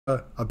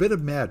a bit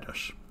of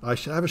madness. I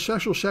have a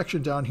special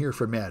section down here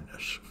for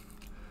madness.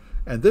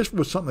 And this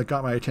was something that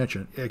got my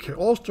attention. It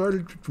all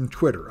started from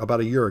Twitter about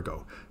a year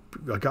ago.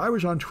 A guy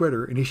was on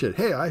Twitter and he said,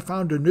 hey, I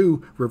found a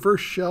new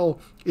reverse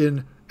shell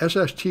in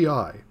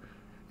SSTI.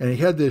 And he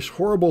had this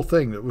horrible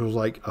thing that was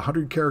like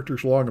 100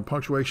 characters long and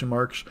punctuation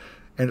marks,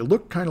 and it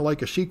looked kind of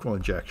like a SQL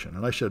injection.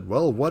 And I said,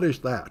 well, what is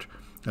that?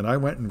 And I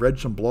went and read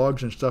some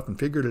blogs and stuff and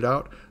figured it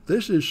out.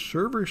 This is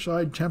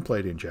server-side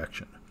template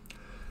injection.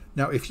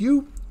 Now, if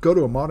you go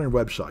to a modern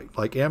website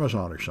like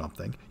Amazon or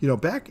something,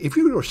 if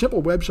you go to a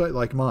simple website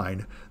like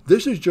mine,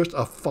 this is just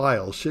a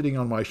file sitting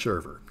on my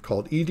server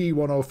called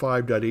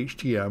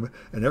ed105.htm,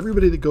 and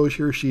everybody that goes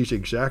here sees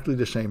exactly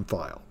the same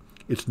file.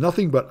 It's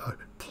nothing but a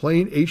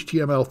plain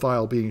HTML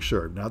file being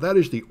served. Now, that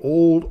is the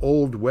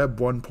old Web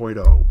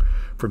 1.0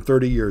 from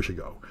 30 years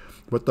ago.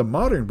 But the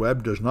modern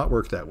web does not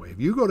work that way.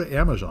 If you go to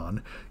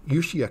Amazon,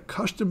 you see a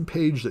custom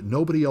page that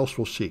nobody else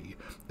will see.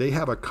 They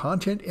have a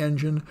content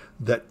engine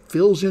that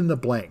fills in the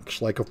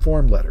blanks like a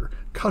form letter,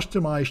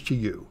 customized to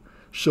you.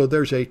 So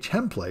there's a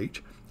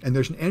template, and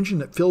there's an engine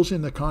that fills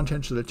in the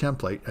contents of the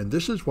template, and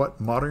this is what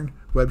modern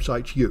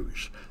websites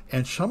use.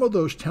 And some of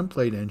those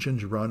template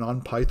engines run on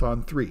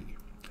Python 3.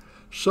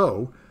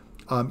 So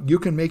you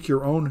can make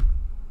your own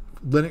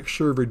Linux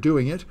server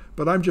doing it,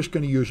 but I'm just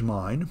going to use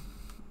mine,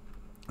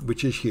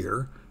 which is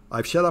here.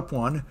 I've set up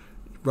one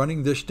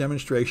running this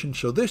demonstration.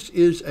 So this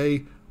is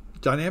a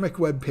dynamic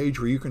web page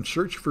where you can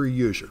search for a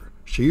user.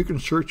 So you can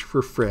search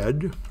for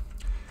Fred,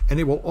 and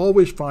it will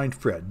always find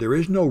Fred. There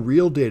is no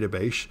real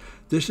database.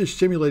 This is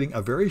simulating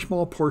a very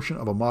small portion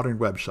of a modern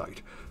website.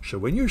 So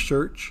when you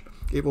search,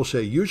 it will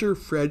say user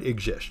Fred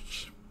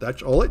exists.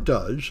 That's all it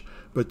does,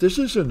 but this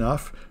is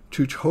enough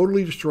to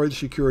totally destroy the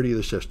security of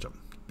the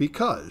system,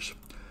 because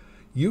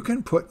you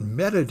can put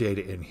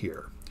metadata in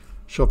here.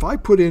 So if I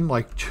put in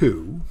like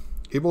 2,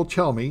 it will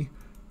tell me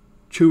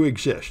 2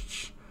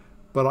 exists.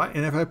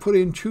 And if I put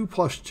in 2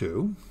 plus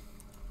 2,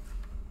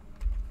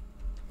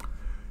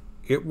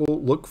 it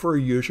will look for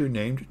a user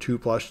named 2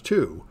 plus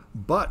 2.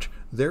 But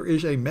there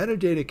is a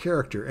metadata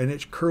character, and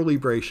it's curly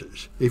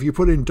braces. If you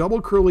put in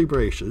double curly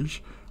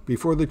braces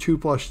before the 2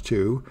 plus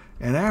 2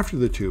 and after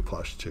the 2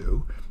 plus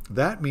 2,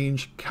 that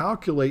means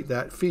calculate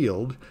that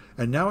field,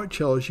 and now it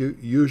tells you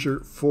user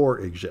 4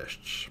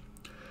 exists.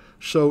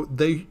 So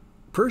the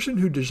person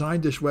who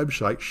designed this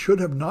website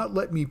should have not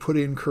let me put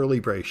in curly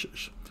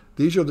braces.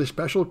 These are the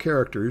special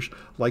characters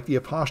like the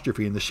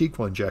apostrophe in the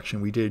SQL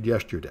injection we did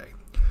yesterday.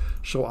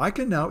 So I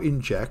can now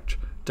inject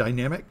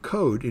dynamic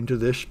code into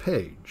this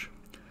page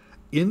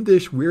in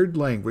this weird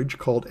language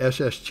called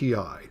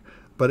SSTI.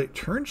 But it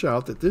turns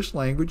out that this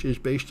language is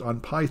based on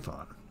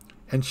Python.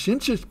 And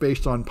since it's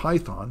based on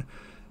Python,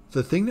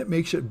 the thing that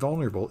makes it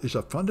vulnerable is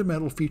a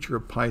fundamental feature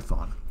of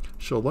Python.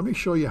 So let me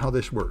show you how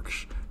this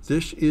works.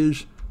 This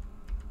is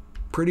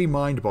pretty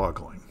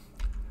mind-boggling.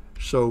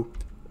 So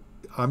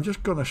I'm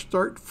just going to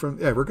start from,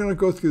 we're going to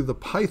go through the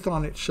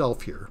Python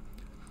itself here.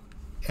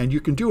 And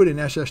you can do it in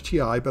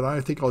SSTI, but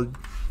I think I'll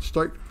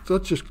start,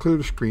 let's just clear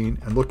the screen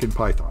and look in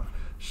Python.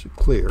 So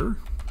clear.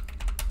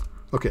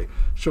 Okay,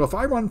 so if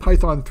I run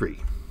Python 3,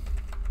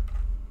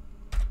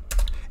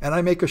 and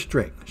I make a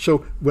string.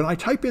 So when I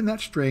type in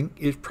that string,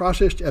 it's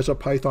processed as a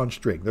Python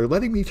string. They're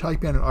letting me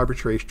type in an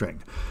arbitrary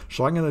string.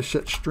 So I'm going to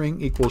set string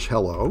equals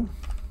hello.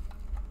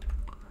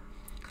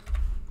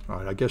 All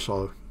right, I guess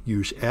I'll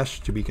use S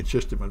to be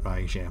consistent with my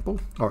example.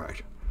 All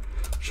right.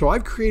 So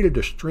I've created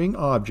a string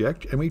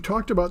object, and we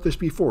talked about this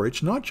before.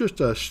 It's not just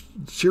a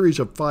series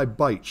of 5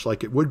 bytes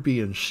like it would be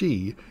in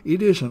C.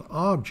 It is an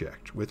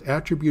object with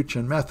attributes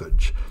and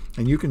methods,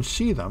 and you can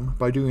see them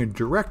by doing a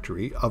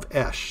directory of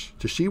S.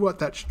 To see what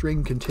that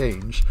string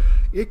contains,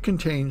 it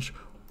contains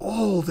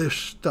all this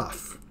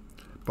stuff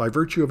by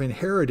virtue of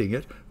inheriting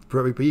it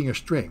being a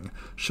string.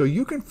 So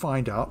you can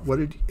find out what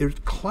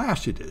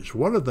class it is.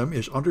 One of them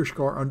is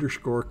underscore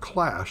underscore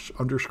class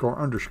underscore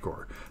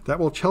underscore. That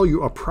will tell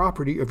you a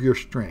property of your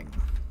string.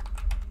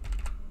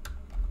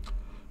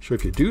 So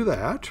if you do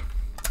that,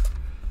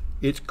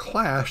 its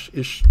class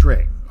is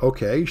string.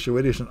 Okay, so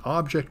it is an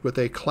object with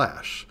a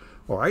class.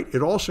 All right,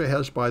 it also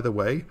has, by the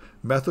way,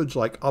 methods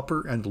like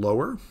upper and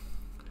lower.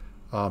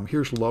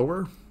 Here's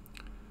lower,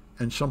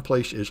 and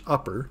someplace is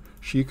upper.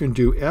 So you can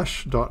do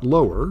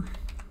s.lower,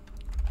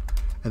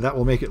 and that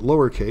will make it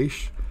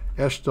lowercase.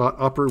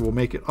 S.upper will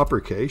make it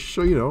uppercase.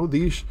 So,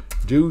 these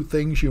do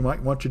things you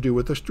might want to do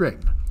with a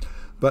string.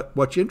 But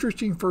what's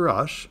interesting for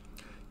us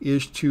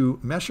is to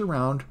mess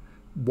around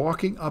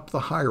walking up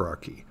the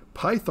hierarchy.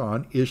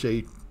 Python is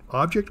a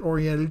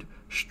object-oriented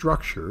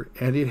structure,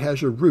 and it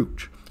has a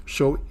root.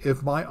 So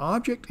if my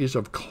object is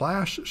of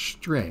class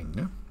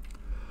string,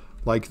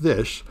 like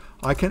this,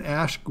 I can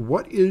ask,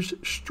 what is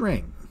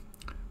string?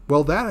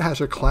 Well, that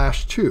has a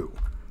class too.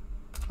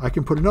 I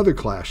can put another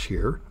class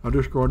here,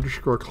 underscore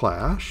underscore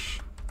class,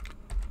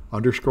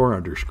 underscore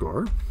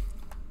underscore.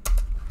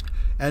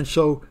 And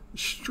so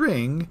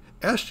string,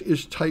 S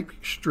is type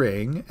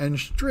string, and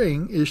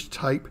string is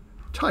type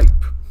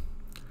type.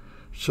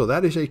 So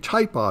that is a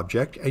type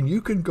object, and you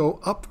can go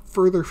up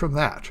further from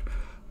that.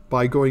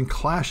 by going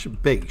class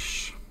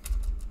base.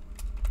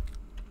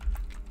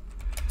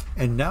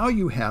 And now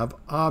you have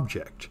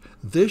object.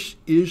 This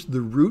is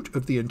the root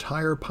of the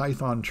entire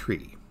Python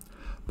tree.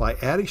 By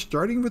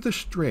starting with a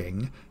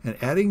string and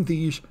adding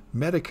these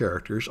meta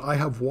characters, I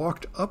have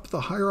walked up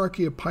the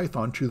hierarchy of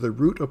Python to the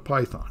root of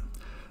Python.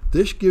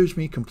 This gives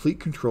me complete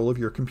control of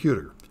your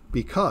computer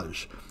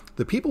because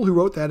the people who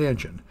wrote that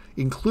engine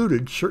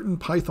included certain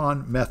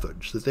Python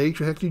methods that they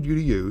expected you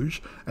to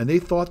use, and they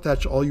thought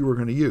that's all you were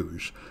going to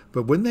use.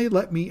 But when they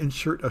let me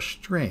insert a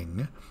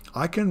string,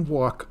 I can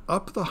walk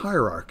up the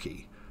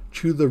hierarchy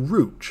to the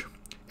root,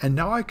 and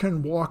now I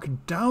can walk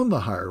down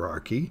the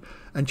hierarchy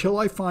until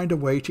I find a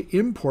way to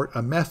import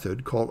a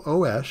method called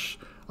OS.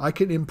 I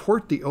can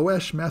import the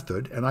OS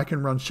method, and I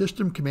can run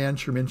system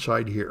commands from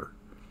inside here.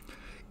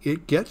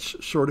 It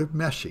gets sort of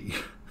messy.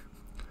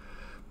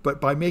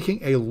 But by making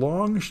a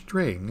long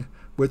string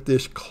with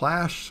this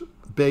class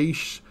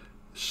base,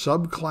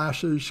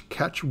 subclasses,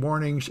 catch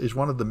warnings is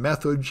one of the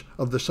methods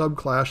of the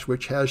subclass,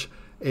 which has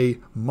a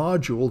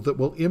module that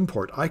will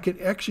import. I can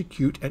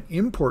execute an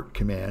import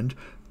command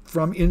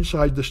from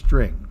inside the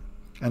string.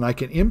 And I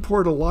can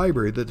import a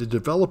library that the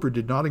developer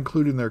did not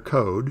include in their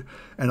code,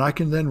 and I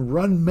can then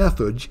run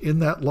methods in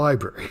that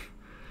library.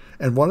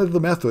 And one of the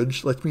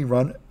methods lets me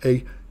run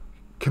a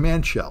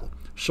command shell.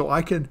 So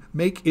I can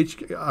make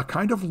it a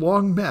kind of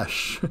long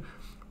mess,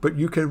 but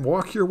you can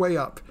walk your way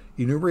up,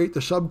 enumerate the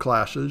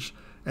subclasses,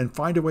 and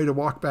find a way to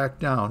walk back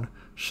down.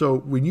 So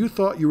when you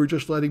thought you were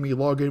just letting me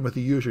log in with a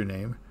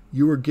username,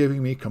 you were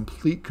giving me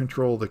complete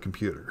control of the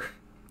computer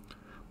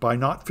by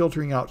not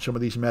filtering out some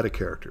of these meta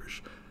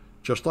characters.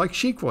 Just like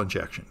SQL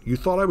injection. You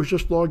thought I was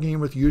just logging in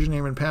with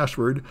username and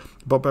password,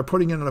 but by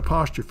putting in an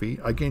apostrophe,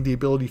 I gained the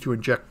ability to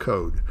inject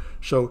code.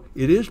 So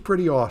it is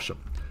pretty awesome.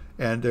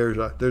 And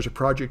there's a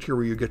project here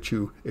where you get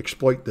to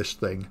exploit this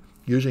thing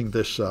using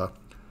this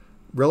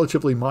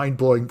relatively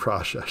mind-blowing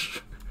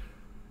process.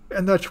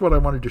 And that's what I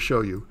wanted to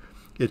show you.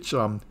 It's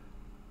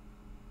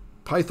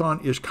Python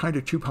is kind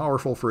of too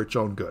powerful for its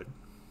own good.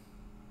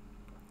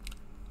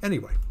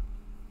 Anyway.